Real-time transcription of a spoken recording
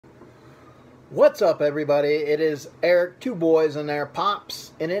What's up, everybody? It is Eric, two boys and their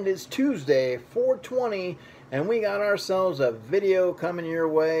pops, and it is Tuesday, 4/20, and we got ourselves a video coming your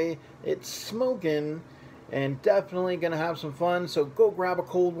way. It's smoking and definitely gonna have some fun, so go grab a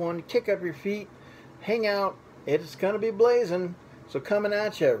cold one, kick up your feet, hang out. It's gonna be blazing, so coming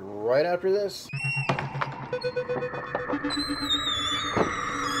at you right after this.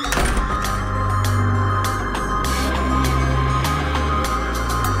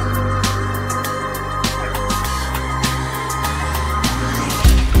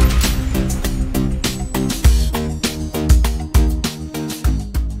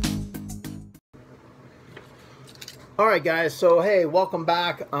 Alright guys, so hey, welcome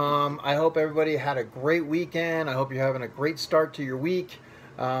back. I hope everybody had a great weekend. I hope you're having a great start to your week.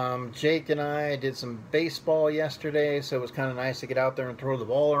 Jake and I did some baseball yesterday, so it was kind of nice to get out there and throw the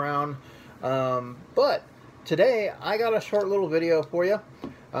ball around. But today, I got a short little video for you.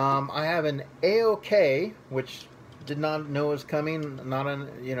 I have an A-OK, which did not know was coming.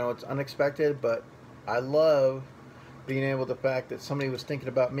 It's unexpected, but I love being able to the fact that somebody was thinking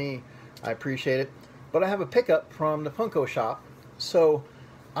about me. I appreciate it. But I have a pickup from the Funko shop. So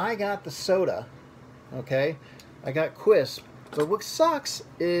I got the soda, okay? I got Quisp. But what sucks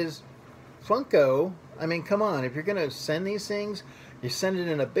is Funko, I mean, come on. If you're going to send these things, you send it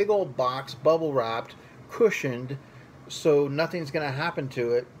in a big old box, bubble wrapped, cushioned, so nothing's going to happen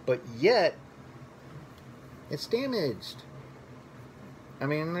to it. But yet, it's damaged. I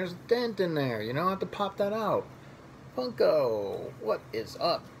mean, there's a dent in there. You don't have to pop that out. Funko, what is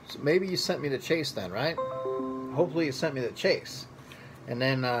up? So maybe you sent me the chase then, right? Hopefully you sent me the chase. And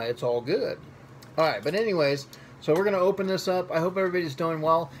then it's all good. Alright, but anyways, so we're going to open this up. I hope everybody's doing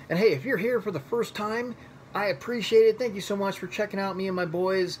well. And hey, if you're here for the first time, I appreciate it. Thank you so much for checking out me and my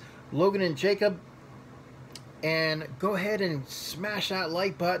boys, Logan and Jacob. And go ahead and smash that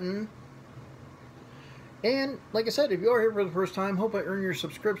like button. And like I said, if you are here for the first time, hope I earn your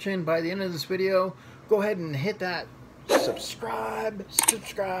subscription by the end of this video. Go ahead and hit that subscribe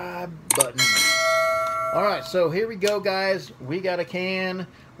button. Alright, so here we go, guys. We got a can.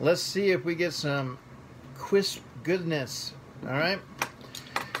 Let's see if we get some Quisp goodness. Alright,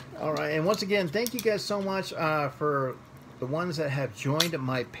 and once again, thank you guys so much for the ones that have joined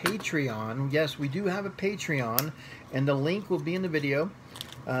my Patreon. Yes, we do have a Patreon, and the link will be in the video.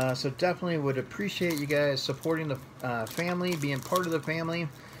 So definitely would appreciate you guys supporting the family, being part of the family.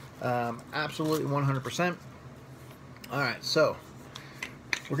 Absolutely 100%. Alright, so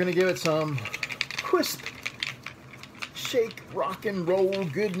we're going to give it some Quisp shake, rock and roll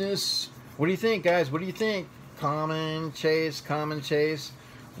goodness. What do you think, guys? What do you think? Common chase.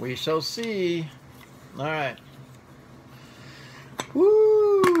 We shall see. Alright.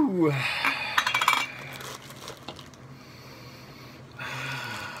 Woo!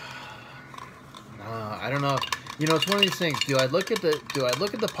 I don't know. You know, it's one of these things. Do I look at the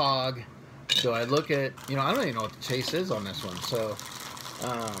Pog? Do I look at, I don't even know what the chase is on this one. So,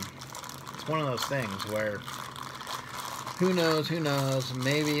 it's one of those things where, who knows,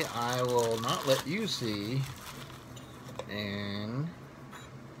 maybe I will not let you see. And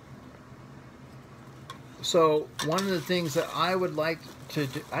so, one of the things that I would like to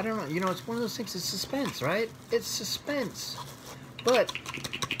do, I don't know, it's one of those things, it's suspense, right? It's suspense. But,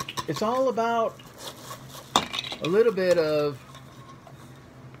 it's all about a little bit of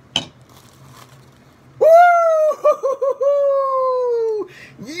woo!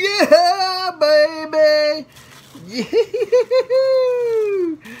 Yeah, baby!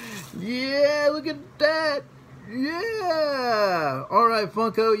 Yeah, look at that! Yeah! Alright,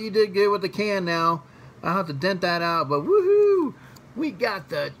 Funko, you did good with the can now. I'll have to dent that out, but woohoo! We got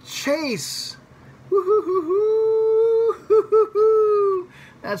the chase! Woohoo!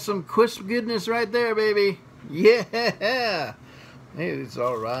 That's some Quisp goodness right there, baby. Yeah, it's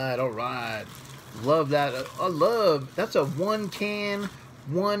all right. Love that. That's a one can,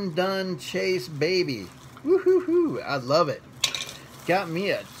 one done chase, baby. Woohoo! I love it. Got me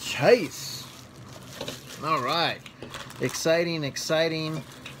a chase. All right, exciting.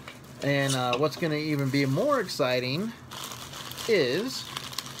 And what's going to even be more exciting is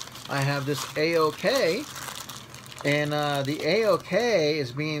I have this A-OK. And the A-OK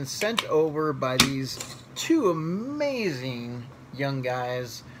is being sent over by these two amazing young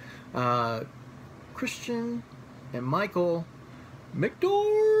guys, Christian and Michael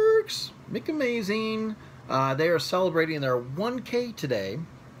McDorks. McAmazing. They are celebrating their 1K today.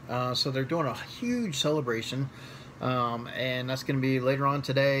 So they're doing a huge celebration. And that's going to be later on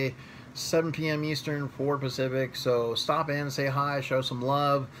today. 7 p.m. Eastern, 4 Pacific. So stop in, say hi, show some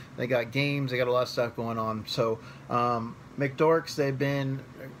love. They got games, they got a lot of stuff going on. So McDorks, they've been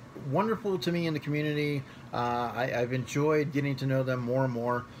wonderful to me in the community. I've enjoyed getting to know them more and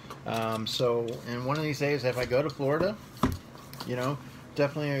more. And one of these days, if I go to Florida, you know,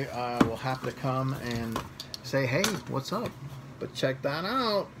 definitely will have to come and say, hey, what's up? But check that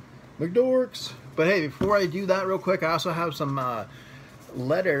out, McDorks. But hey, before I do that real quick, I also have some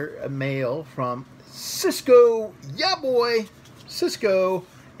letter mail from Cisco. Yeah, boy. Cisco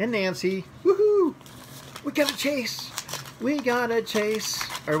and Nancy. Woohoo! We got a chase. We got a chase.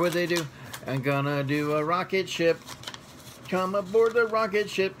 Or what they do? I'm gonna do a rocket ship. Come aboard the rocket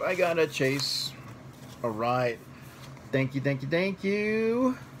ship. I got a chase. All right. Thank you, thank you, thank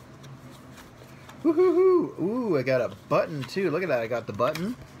you. Woohoo! Ooh, I got a button too. Look at that. I got the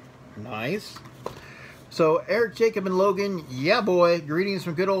button. Nice. So, Eric, Jacob, and Logan, yeah, boy. Greetings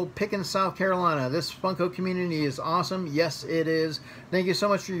from good old Pickens, South Carolina. This Funko community is awesome. Yes, it is. Thank you so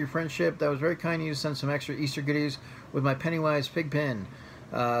much for your friendship. That was very kind of you to send some extra Easter goodies with my Pennywise pig pen.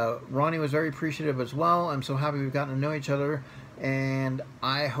 Ronnie was very appreciative as well. I'm so happy we've gotten to know each other, and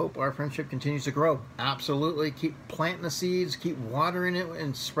I hope our friendship continues to grow. Absolutely. Keep planting the seeds, keep watering it,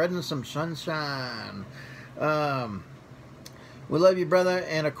 and spreading some sunshine. We love you, brother,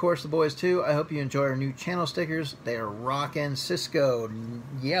 and of course the boys too. I hope you enjoy our new channel stickers. They are rockin'. Cisco,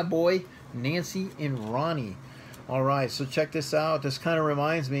 yeah, boy, Nancy, and Ronnie. All right, so check this out. This kind of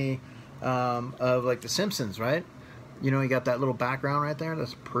reminds me of like The Simpsons, right? You know, you got that little background right there.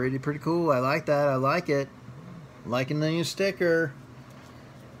 That's pretty cool. I like that. I like it. Liking the new sticker.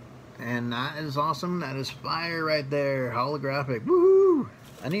 And that is awesome. That is fire right there. Holographic. Woohoo!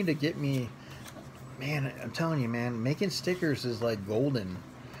 I need to get me... Man, I'm telling you, man, making stickers is like golden.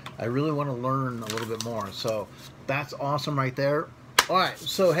 I really want to learn a little bit more. So that's awesome right there. All right,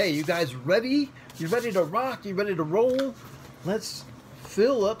 so hey, you guys ready? You ready to rock? You ready to roll? Let's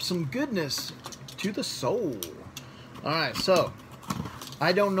fill up some goodness to the soul. All right, so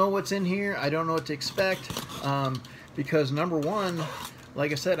I don't know what's in here. I don't know what to expect because number one,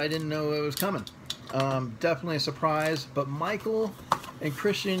 like I said, I didn't know it was coming. Definitely a surprise, but Michael and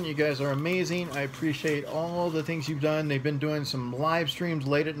Christian, you guys are amazing. I appreciate all the things you've done. They've been doing some live streams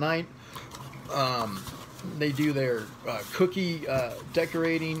late at night. They do their cookie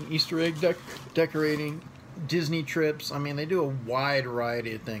decorating, Easter egg decorating, Disney trips. I mean, they do a wide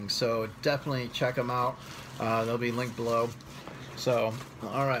variety of things. So definitely check them out. They'll be linked below. So,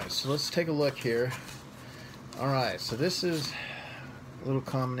 all right. So let's take a look here. All right. So this is little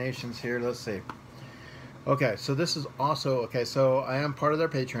combinations here. Let's see. Okay, so this is also, okay, so I am part of their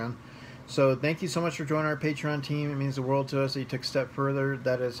Patreon. So thank you so much for joining our Patreon team. It means the world to us that you took a step further.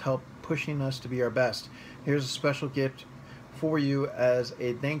 That has helped pushing us to be our best. Here's a special gift for you as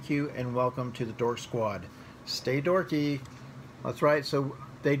a thank you and welcome to the Dork Squad. Stay dorky. That's right, so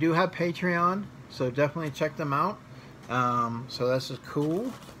they do have Patreon, so definitely check them out. So this is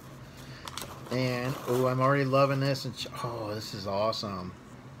cool. And, oh, I'm already loving this. And oh, this is awesome.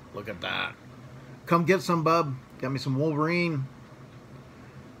 Look at that. Come get some, bub. Got me some Wolverine.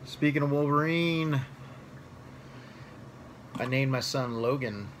 Speaking of Wolverine, I named my son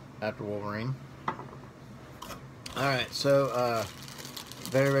Logan after Wolverine. Alright, so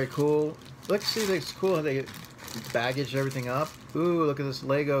very cool. Let's see, it's cool how they baggage everything up. Ooh, look at this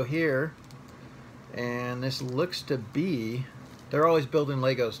Lego here. And this looks to be, they're always building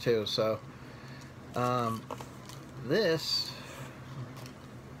Legos too, so this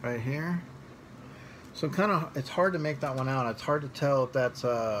right here. So kind of, it's hard to make that one out. It's hard to tell if that's,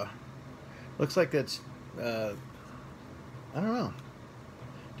 looks like it's, I don't know.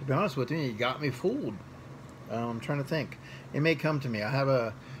 To be honest with you, you got me fooled. I'm trying to think. It may come to me. I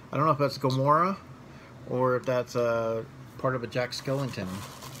don't know if that's Gamora or if that's part of a Jack Skellington.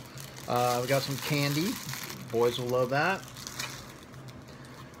 We got some candy. Boys will love that.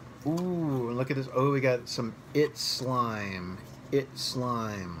 Ooh, look at this. Oh, we got some It Slime. It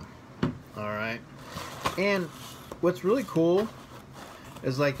Slime. Alright. And what's really cool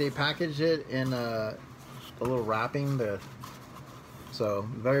is like they package it in a little wrapping. So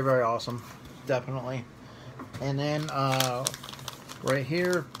very awesome. Definitely. And then right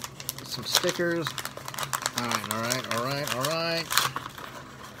here, some stickers. Alright.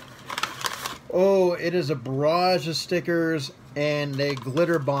 Oh, it is a barrage of stickers, and they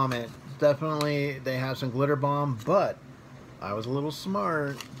glitter bomb it. Definitely, they have some glitter bomb, but I was a little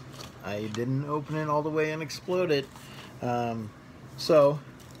smart. I didn't open it all the way and explode it. So,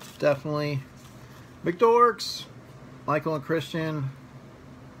 definitely, McDorks, Michael and Christian,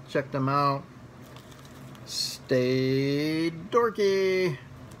 check them out. Stay dorky.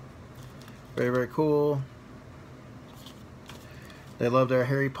 Very cool. They love their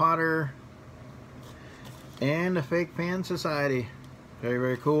Harry Potter and the Fake Fan Society. Very,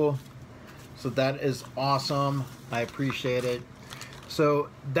 very cool. So that is awesome. I appreciate it. So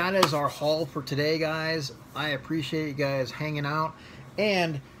that is our haul for today, guys. I appreciate you guys hanging out.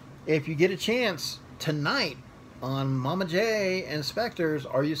 And if you get a chance tonight on Mama J and Specters,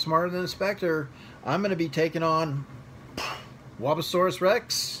 Are You Smarter Than a Spectre? I'm going to be taking on Wabosaurus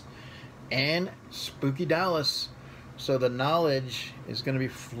Rex and Spooky Dallas. So the knowledge is going to be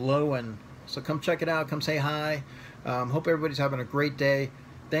flowing. So come check it out. Come say hi. Hope everybody's having a great day.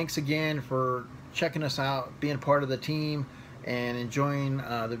 Thanks again for checking us out, being part of the team, and enjoying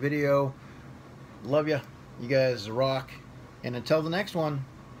the video. Love ya. You guys rock. And until the next one,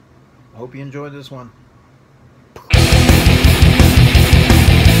 I hope you enjoyed this one.